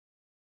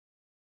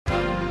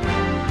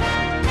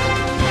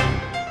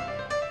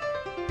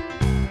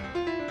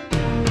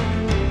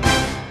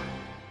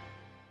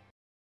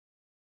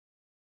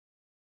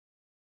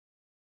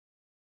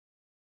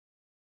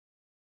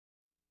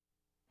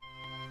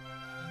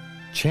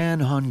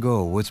Hon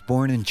Goh was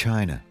born in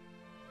China,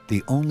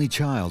 the only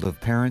child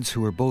of parents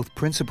who were both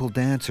principal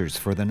dancers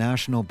for the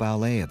National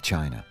Ballet of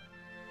China.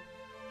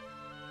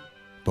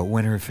 But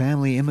when her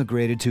family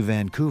immigrated to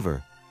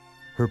Vancouver,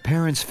 her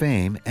parents'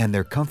 fame and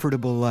their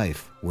comfortable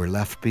life were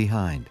left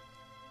behind.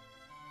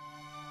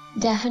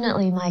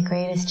 Definitely my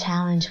greatest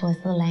challenge was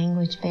the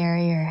language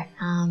barrier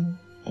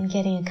and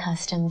getting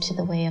accustomed to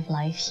the way of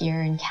life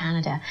here in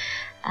Canada.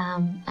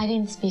 I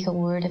didn't speak a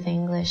word of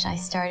English. I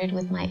started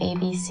with my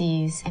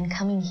ABCs, and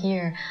coming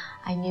here,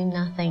 I knew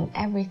nothing.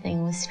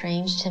 Everything was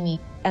strange to me.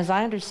 As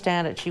I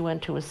understand it, she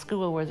went to a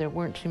school where there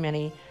weren't too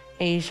many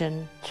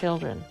Asian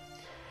children.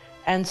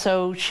 And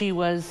so she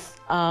was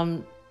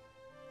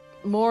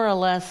more or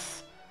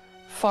less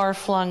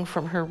far-flung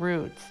from her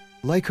roots.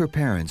 Like her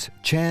parents,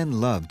 Chan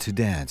loved to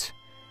dance.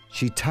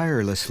 She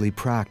tirelessly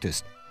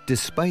practiced,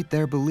 despite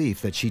their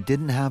belief that she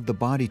didn't have the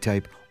body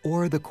type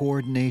or the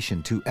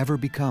coordination to ever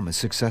become a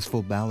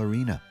successful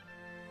ballerina.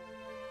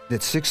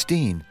 At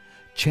 16,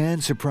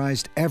 Chan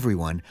surprised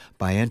everyone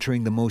by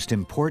entering the most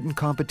important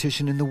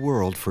competition in the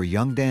world for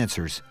young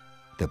dancers,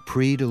 the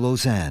Prix de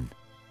Lausanne.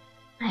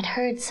 I'd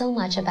heard so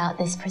much about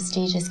this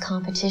prestigious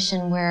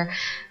competition where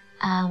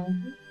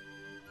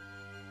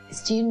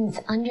students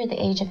under the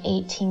age of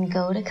 18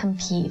 go to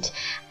compete,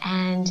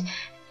 and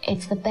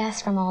it's the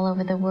best from all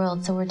over the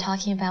world. So we're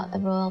talking about the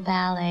Royal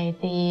Ballet,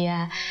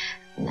 the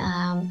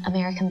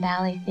American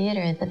Ballet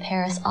Theatre, the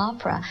Paris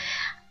Opera.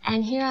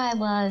 And here I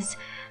was,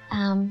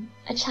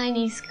 a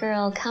Chinese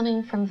girl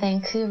coming from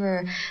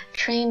Vancouver,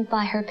 trained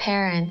by her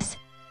parents.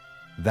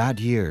 That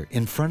year,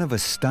 in front of a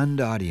stunned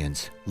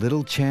audience,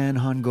 little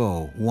Hon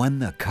Goh won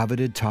the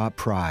coveted top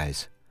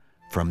prize.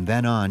 From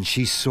then on,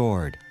 she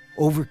soared,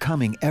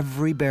 overcoming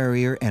every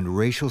barrier and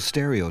racial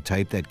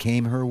stereotype that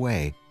came her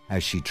way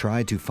as she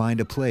tried to find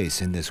a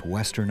place in this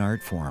Western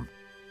art form.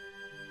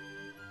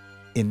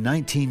 In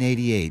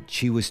 1988,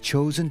 she was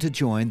chosen to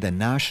join the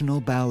National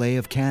Ballet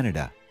of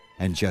Canada,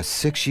 and just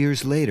 6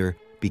 years later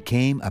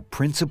became a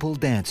principal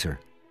dancer.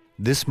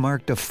 This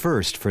marked a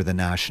first for the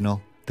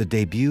National, the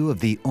debut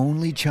of the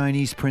only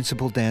Chinese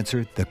principal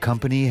dancer the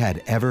company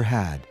had ever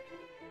had.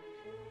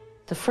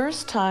 The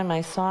first time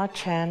I saw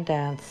Chan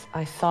dance,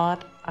 I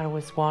thought I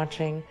was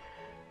watching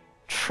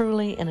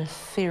truly an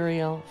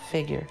ethereal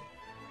figure.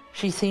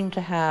 She seemed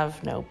to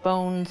have no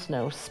bones,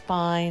 no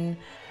spine,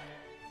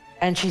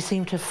 and she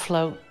seemed to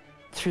float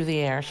through the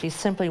air. She's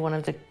simply one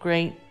of the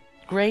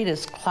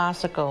greatest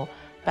classical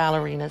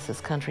ballerinas this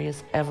country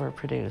has ever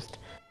produced.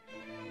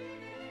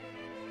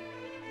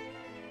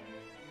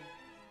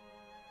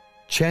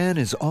 Chan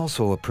is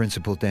also a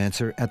principal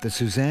dancer at the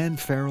Suzanne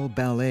Farrell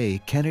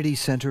Ballet Kennedy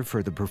Center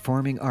for the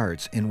Performing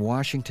Arts in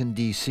Washington,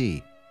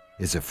 D.C.,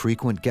 is a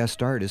frequent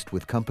guest artist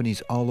with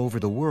companies all over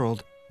the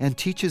world, and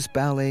teaches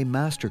ballet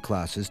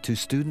masterclasses to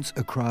students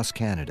across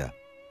Canada.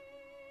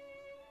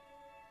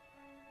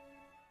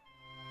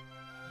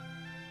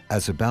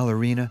 As a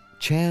ballerina,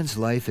 Chan's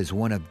life is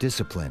one of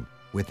discipline,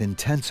 with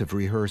intensive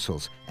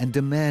rehearsals and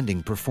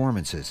demanding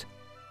performances.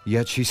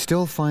 Yet she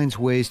still finds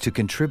ways to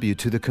contribute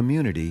to the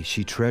community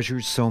she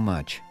treasures so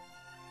much.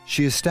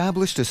 She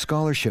established a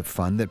scholarship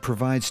fund that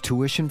provides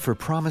tuition for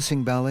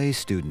promising ballet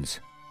students.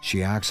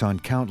 She acts on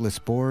countless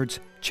boards,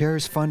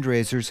 chairs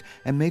fundraisers,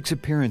 and makes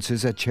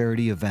appearances at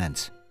charity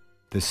events.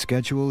 The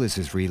schedule is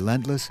as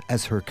relentless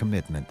as her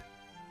commitment.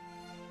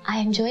 I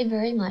enjoy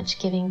very much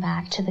giving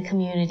back to the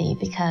community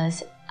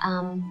because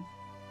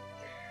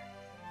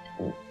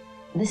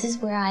this is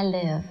where I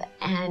live,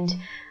 and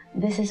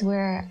this is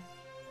where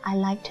I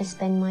like to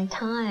spend my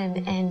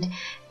time. And,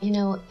 you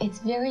know, it's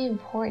very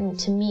important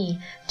to me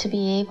to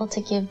be able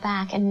to give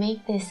back and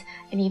make this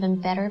an even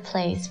better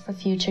place for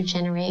future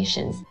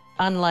generations.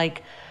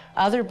 Unlike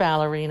other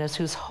ballerinas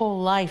whose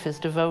whole life is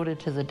devoted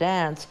to the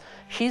dance,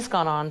 she's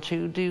gone on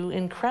to do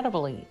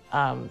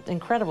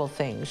incredible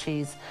things.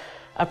 She's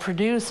a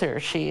producer,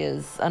 she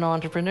is an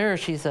entrepreneur,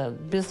 she's a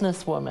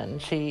businesswoman,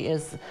 she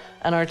is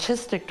an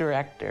artistic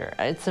director.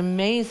 It's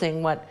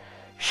amazing what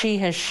she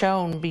has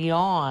shown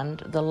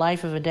beyond the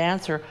life of a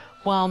dancer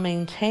while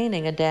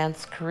maintaining a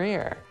dance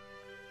career.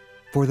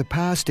 For the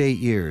past 8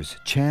 years,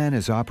 Chan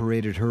has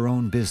operated her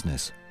own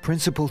business,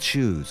 Principal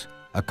Shoes,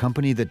 a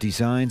company that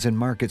designs and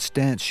markets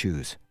dance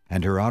shoes,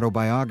 and her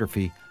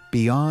autobiography,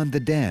 Beyond the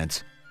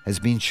Dance, has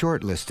been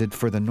shortlisted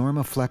for the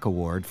Norma Fleck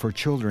Award for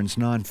Children's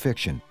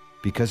Nonfiction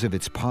because of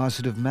its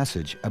positive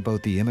message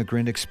about the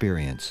immigrant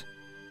experience.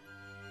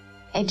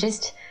 It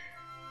just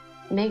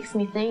makes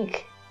me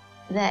think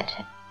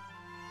that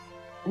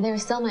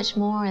there's so much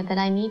more that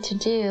I need to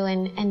do,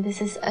 and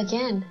this is,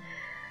 again,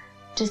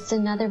 just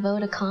another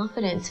vote of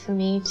confidence for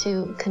me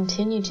to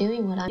continue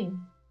doing what I'm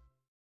doing.